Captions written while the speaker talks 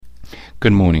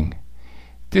Good morning.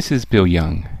 This is Bill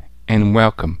Young, and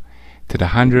welcome to the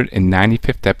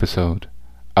 195th episode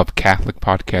of Catholic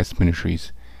Podcast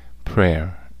Ministries,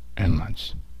 Prayer and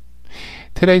Lunch.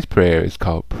 Today's prayer is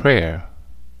called Prayer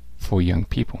for Young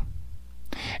People,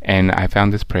 and I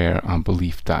found this prayer on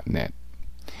Belief.net.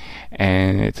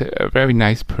 And it's a very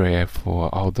nice prayer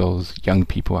for all those young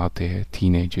people out there,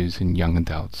 teenagers and young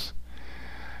adults.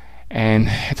 And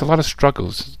it's a lot of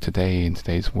struggles today in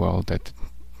today's world that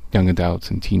young adults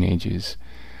and teenagers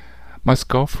must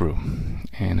go through.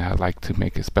 And I'd like to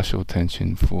make a special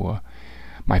attention for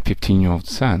my 15-year-old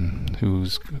son,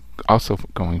 who's also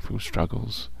going through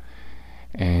struggles.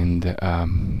 And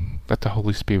let the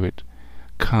Holy Spirit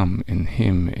come in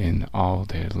him in all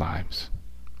their lives.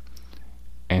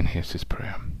 And here's his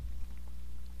prayer.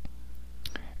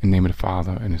 In the name of the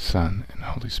Father, and the Son, and the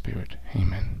Holy Spirit.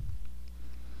 Amen.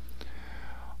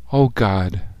 O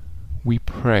God, we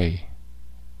pray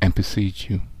and beseech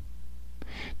you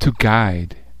to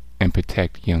guide and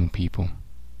protect young people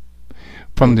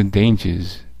from the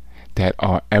dangers that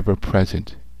are ever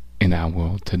present in our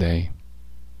world today.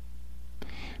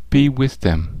 Be with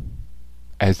them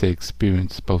as they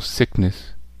experience both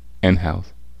sickness and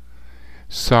health,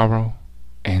 sorrow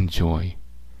and joy,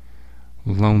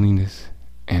 loneliness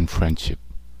and friendship,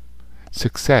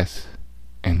 success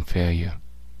and failure.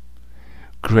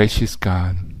 Gracious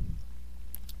God,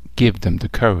 give them the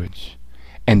courage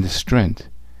and the strength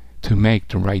to make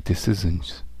the right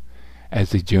decisions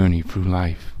as they journey through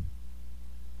life.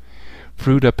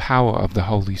 Through the power of the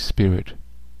Holy Spirit,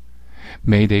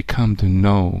 may they come to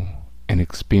know and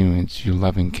experience your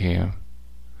loving care.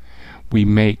 We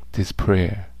make this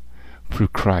prayer through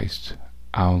Christ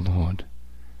our Lord.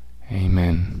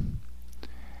 Amen.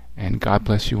 And God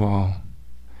bless you all.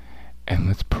 And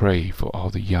let's pray for all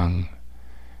the young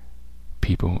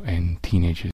people and teenagers